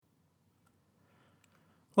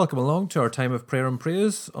Welcome along to our time of prayer and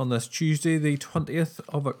praise on this Tuesday, the 20th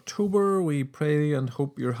of October. We pray and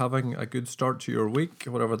hope you're having a good start to your week,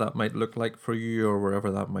 whatever that might look like for you or wherever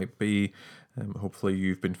that might be. Hopefully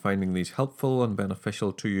you've been finding these helpful and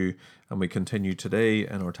beneficial to you, and we continue today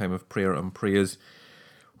in our time of prayer and praise.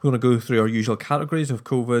 We're going to go through our usual categories of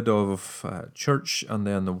COVID, of church, and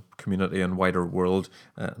then the community and wider world,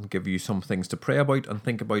 and give you some things to pray about and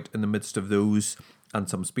think about in the midst of those, and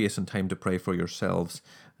some space and time to pray for yourselves,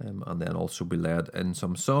 and then also be led in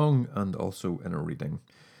some song and also in a reading.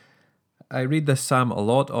 I read this psalm a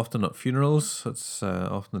lot, often at funerals. It's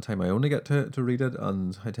often the time I only get to read it,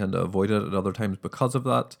 and I tend to avoid it at other times because of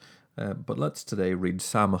that. But let's today read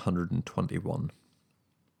Psalm 121.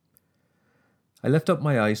 I lift up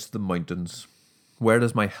my eyes to the mountains. Where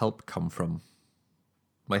does my help come from?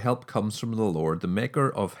 My help comes from the Lord, the maker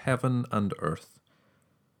of heaven and earth.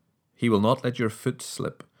 He will not let your foot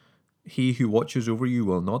slip. He who watches over you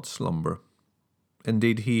will not slumber.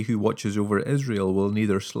 Indeed, he who watches over Israel will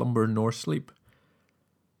neither slumber nor sleep.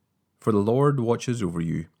 For the Lord watches over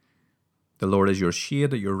you. The Lord is your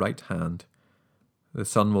shade at your right hand. The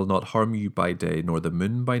sun will not harm you by day, nor the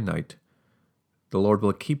moon by night. The Lord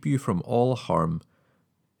will keep you from all harm.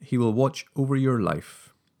 He will watch over your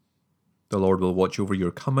life. The Lord will watch over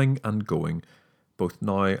your coming and going, both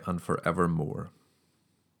now and forevermore.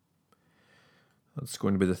 That's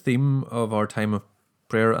going to be the theme of our time of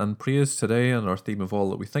prayer and praise today, and our theme of all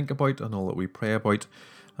that we think about and all that we pray about.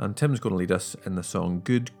 And Tim's going to lead us in the song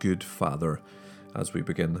Good, Good Father as we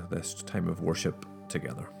begin this time of worship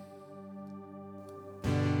together.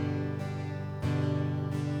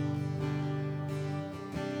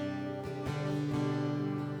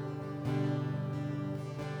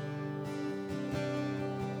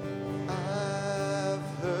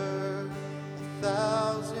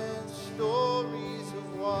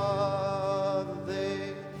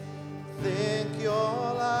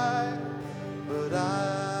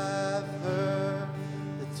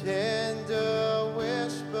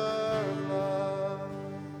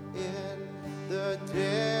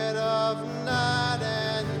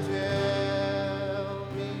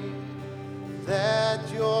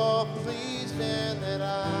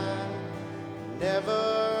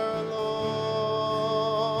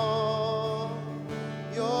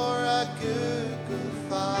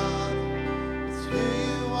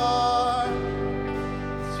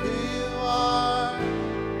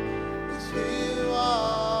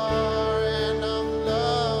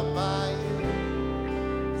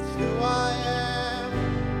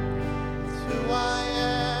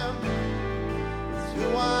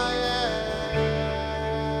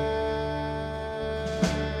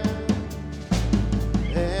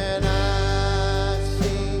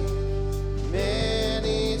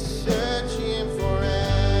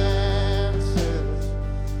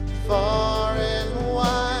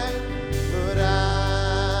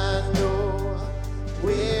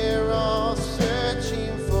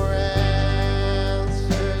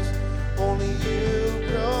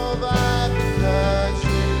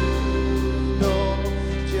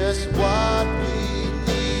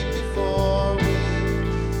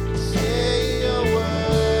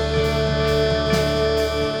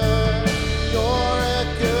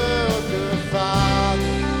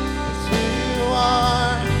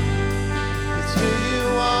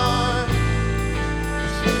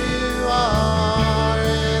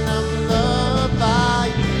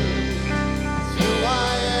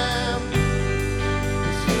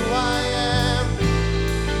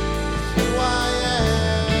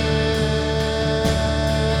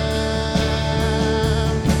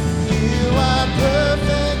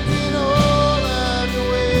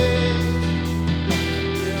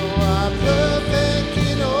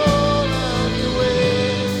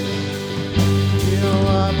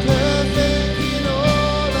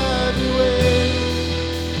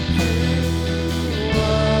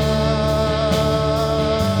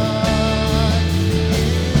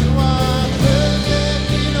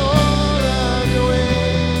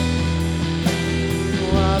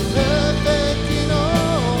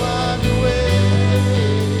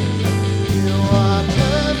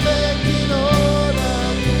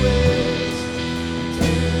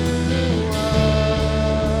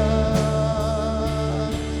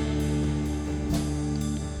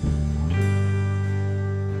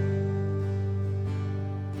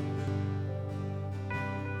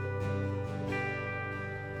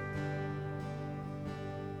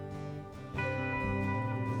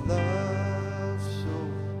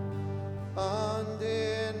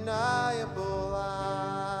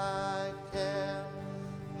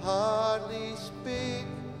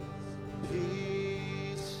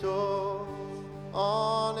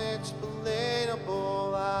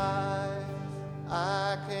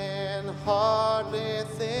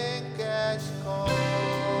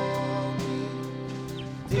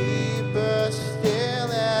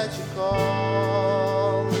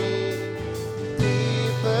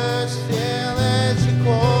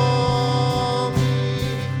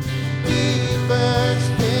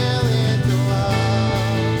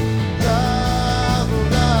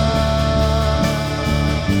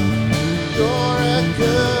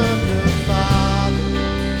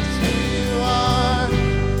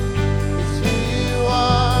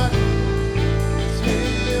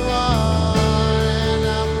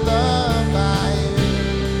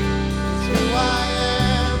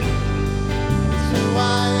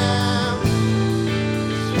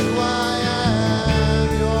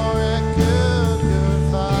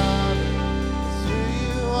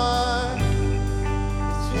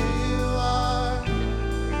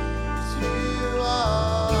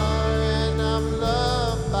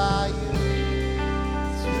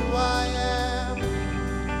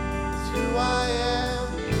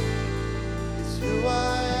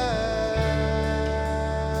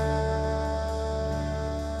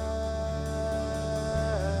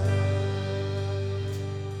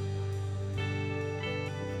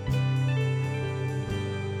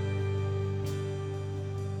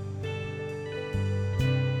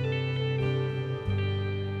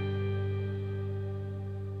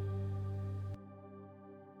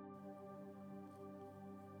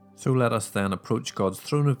 So let us then approach God's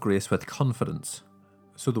throne of grace with confidence,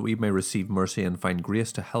 so that we may receive mercy and find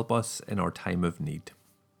grace to help us in our time of need.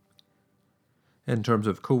 In terms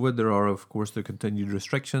of COVID, there are, of course, the continued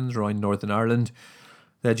restrictions around Northern Ireland.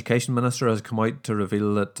 The Education Minister has come out to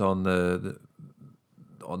reveal that on the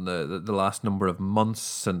last number of months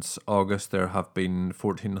since August, there have been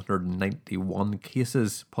 1,491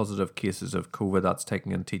 positive cases of COVID. That's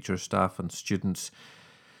taking in teachers, staff and students.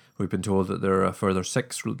 We've been told that there are a further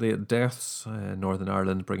 6 related deaths in Northern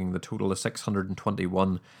Ireland, bringing the total to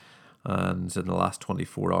 621. And in the last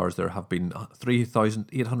 24 hours, there have been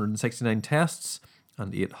 3,869 tests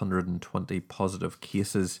and 820 positive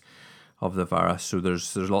cases of the virus. So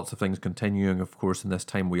there's lots of things continuing. Of course, in this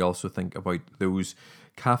time, we also think about those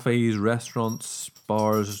cafes, restaurants,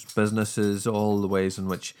 bars, businesses, all the ways in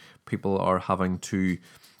which people are having to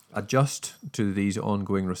adjust to these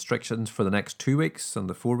ongoing restrictions for the next 2 weeks and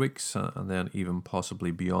the 4 weeks, and then even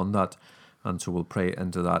possibly beyond that. And so we'll pray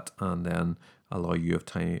into that and then allow you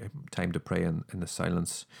time to pray in the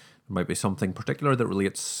silence. There might be something particular that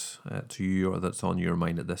relates to you or that's on your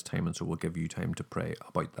mind at this time, and so we'll give you time to pray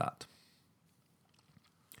about that.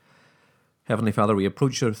 Heavenly Father, we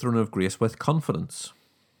approach your throne of grace with confidence,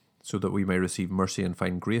 so that we may receive mercy and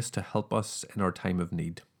find grace to help us in our time of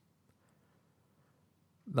need.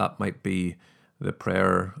 That might be the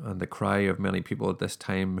prayer and the cry of many people at this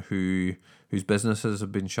time whose businesses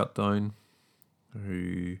have been shut down,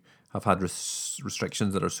 who have had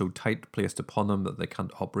restrictions that are so tight placed upon them that they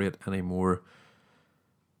can't operate anymore.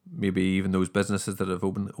 Maybe even those businesses that have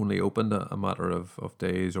only opened a matter of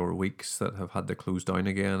days or weeks that have had to close down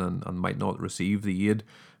again and might not receive the aid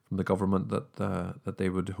from the government that they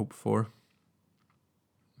would hope for.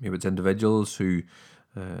 Maybe it's individuals who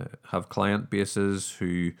have client bases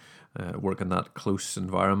who work in that close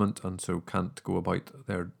environment and so can't go about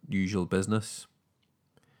their usual business.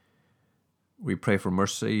 We pray for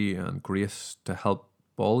mercy and grace to help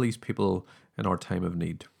all these people in our time of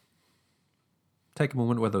need. Take a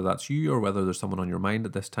moment, whether that's you or whether there's someone on your mind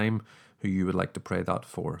at this time who you would like to pray that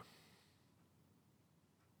for.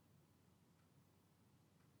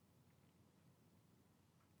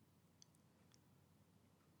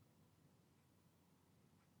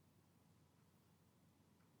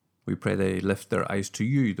 We pray they lift their eyes to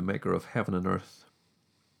you, the maker of heaven and earth.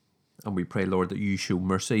 And we pray, Lord, that you show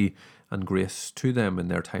mercy and grace to them in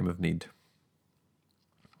their time of need.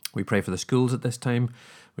 We pray for the schools at this time.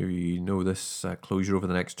 We know this closure over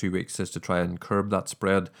the next 2 weeks is to try and curb that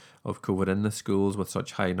spread of COVID in the schools with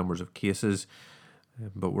such high numbers of cases.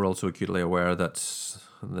 But we're also acutely aware that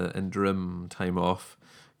in the interim time off,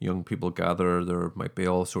 young people gather. There might be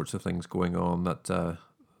all sorts of things going on that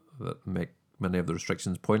make many of the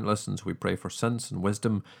restrictions pointless. And so we pray for sense and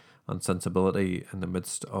wisdom and sensibility in the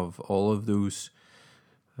midst of all of those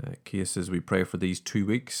cases. We pray for these 2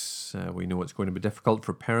 weeks. We know it's going to be difficult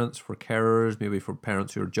for parents, for carers, maybe for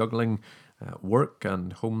parents who are juggling work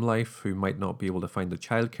and home life, who might not be able to find the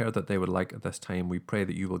childcare that they would like at this time. We pray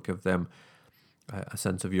that you will give them a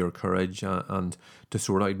sense of your courage and to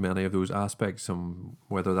sort out many of those aspects, and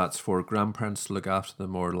whether that's for grandparents to look after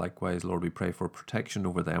them or likewise, Lord, we pray for protection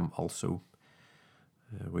over them also.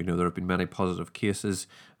 We know there have been many positive cases,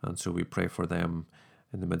 and so we pray for them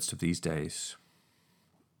in the midst of these days.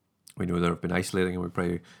 We know there have been isolating, and we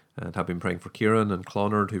pray and have been praying for Kieran and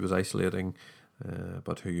Clonard, who was isolating,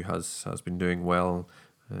 but who has been doing well.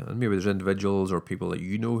 And maybe there's individuals or people that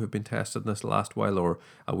you know have been tested in this last while or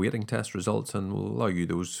awaiting test results, and we'll allow you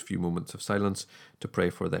those few moments of silence to pray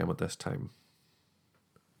for them at this time.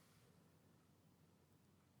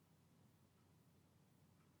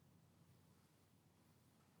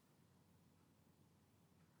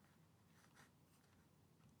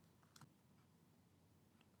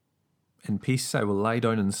 In peace I will lie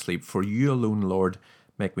down and sleep, for you alone, Lord,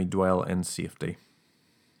 make me dwell in safety.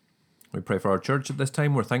 We pray for our church at this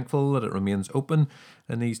time. We're thankful that it remains open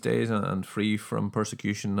in these days and free from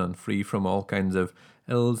persecution and free from all kinds of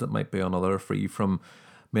ills that might be on other, free from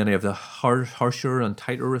many of the harsher and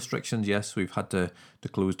tighter restrictions. Yes, we've had to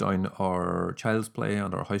close down our child's play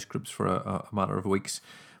and our house groups for a matter of weeks.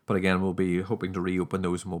 But again, we'll be hoping to reopen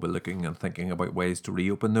those, and we'll be looking and thinking about ways to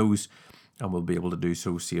reopen those, and we'll be able to do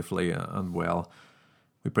so safely and well.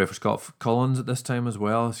 We pray for Scott Collins at this time as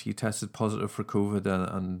well, as he tested positive for COVID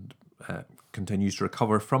and continues to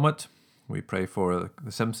recover from it. We pray for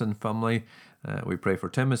the Simpson family. We pray for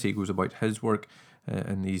Tim as he goes about his work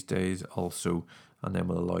in these days also. And then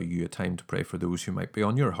we'll allow you a time to pray for those who might be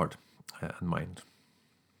on your heart and mind.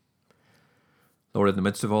 Lord, in the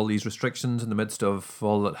midst of all these restrictions, in the midst of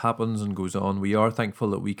all that happens and goes on, we are thankful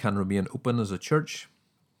that we can remain open as a church.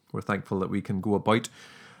 We're thankful that we can go about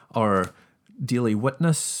our daily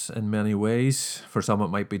witness in many ways. For some, it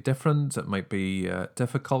might be different. It might be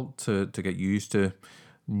difficult to get used to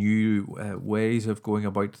new ways of going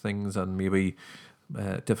about things, and maybe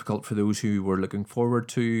difficult for those who were looking forward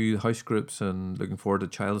to house groups and looking forward to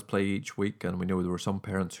child's play each week. And we know there were some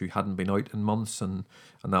parents who hadn't been out in months, and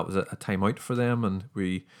that was a time out for them. And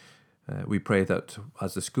we pray that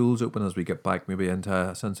as the schools open, as we get back maybe into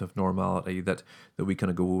a sense of normality, that we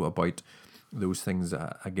can go about those things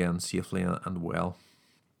again safely and well.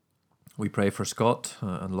 We pray for Scott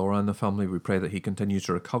and Laura and the family. We pray that he continues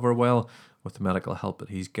to recover well with the medical help that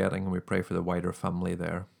he's getting, and we pray for the wider family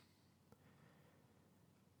there.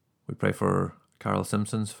 We pray for Carol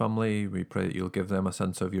Simpson's family. We pray that you'll give them a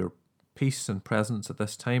sense of your peace and presence at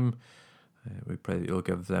this time. We pray that you'll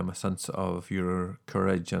give them a sense of your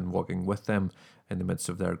courage and walking with them in the midst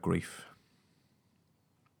of their grief.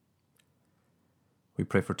 We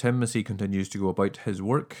pray for Tim as he continues to go about his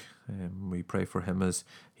work. We pray for him as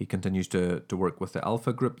he continues to work with the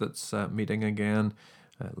Alpha group that's meeting again,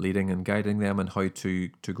 leading and guiding them in how to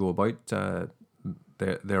go about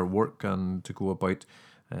their work and to go about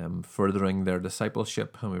furthering their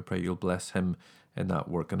discipleship. And we pray you'll bless him in that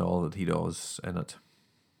work and all that he does in it.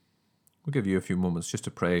 We'll give you a few moments just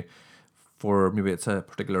to pray for, maybe it's a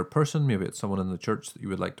particular person, maybe it's someone in the church that you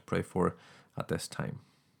would like to pray for at this time.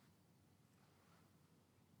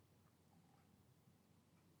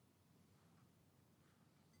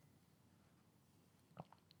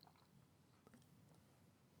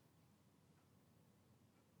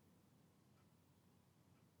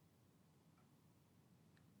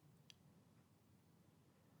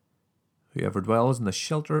 Whoever dwells in the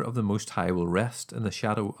shelter of the Most High will rest in the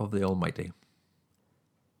shadow of the Almighty.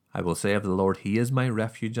 I will say of the Lord, He is my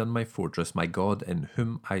refuge and my fortress, my God in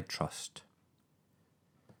whom I trust.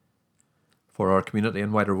 For our community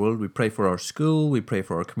and wider world, we pray for our school, we pray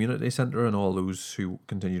for our community centre and all those who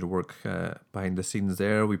continue to work behind the scenes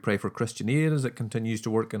there. We pray for Christian Aid as it continues to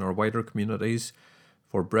work in our wider communities.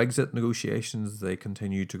 For Brexit negotiations, they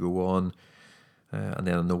continue to go on. And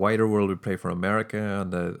then in the wider world, we pray for America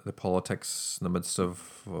and the politics in the midst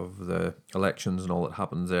of the elections and all that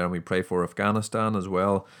happens there. And we pray for Afghanistan as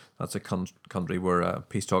well. That's a country where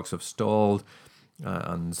peace talks have stalled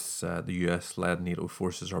and the US-led NATO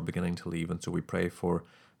forces are beginning to leave. And so we pray for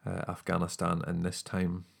Afghanistan in this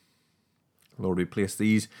time. Lord, we place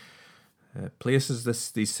these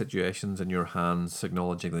places, these situations in your hands,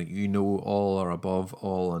 acknowledging that you know all, are above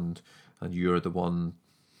all, and you're the one,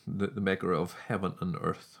 the maker of heaven and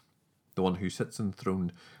earth, the one who sits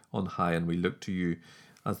enthroned on high, and we look to you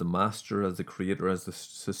as the master, as the creator, as the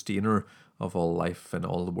sustainer of all life in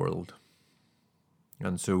all the world.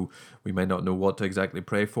 And so we might not know what to exactly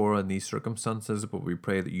pray for in these circumstances, but we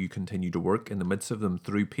pray that you continue to work in the midst of them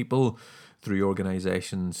through people, through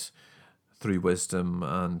organizations, through wisdom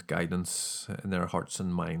and guidance in their hearts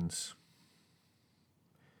and minds.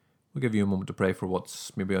 We'll give you a moment to pray for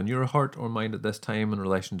what's maybe on your heart or mind at this time in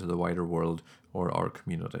relation to the wider world or our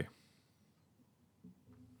community.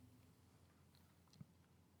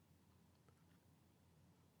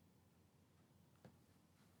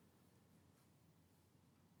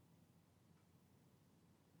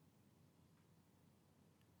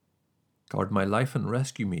 Guard my life and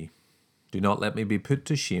rescue me. Do not let me be put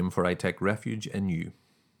to shame, for I take refuge in you.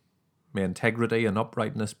 May integrity and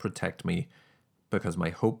uprightness protect me, because my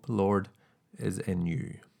hope, Lord, is in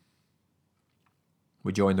you.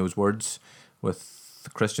 We join those words with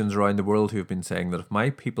Christians around the world who have been saying that if my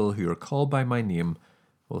people who are called by my name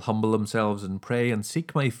will humble themselves and pray and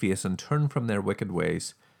seek my face and turn from their wicked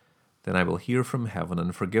ways, then I will hear from heaven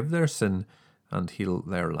and forgive their sin and heal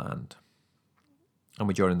their land. And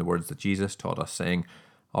we join in the words that Jesus taught us, saying,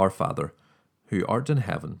 Our Father, who art in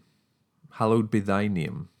heaven, hallowed be thy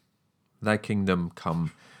name. Thy kingdom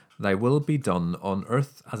come. Thy will be done on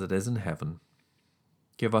earth as it is in heaven.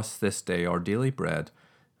 Give us this day our daily bread,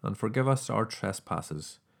 and forgive us our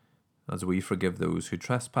trespasses, as we forgive those who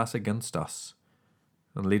trespass against us.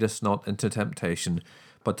 And lead us not into temptation,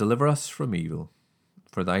 but deliver us from evil.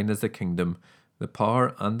 For thine is the kingdom, the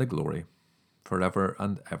power, and the glory, forever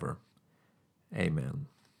and ever. Amen.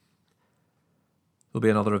 There'll be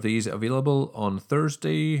another of these available on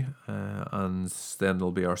Thursday, and then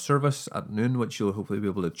there'll be our service at noon, which you'll hopefully be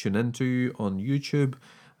able to tune into on YouTube.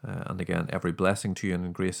 And again, every blessing to you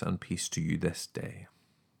and grace and peace to you this day.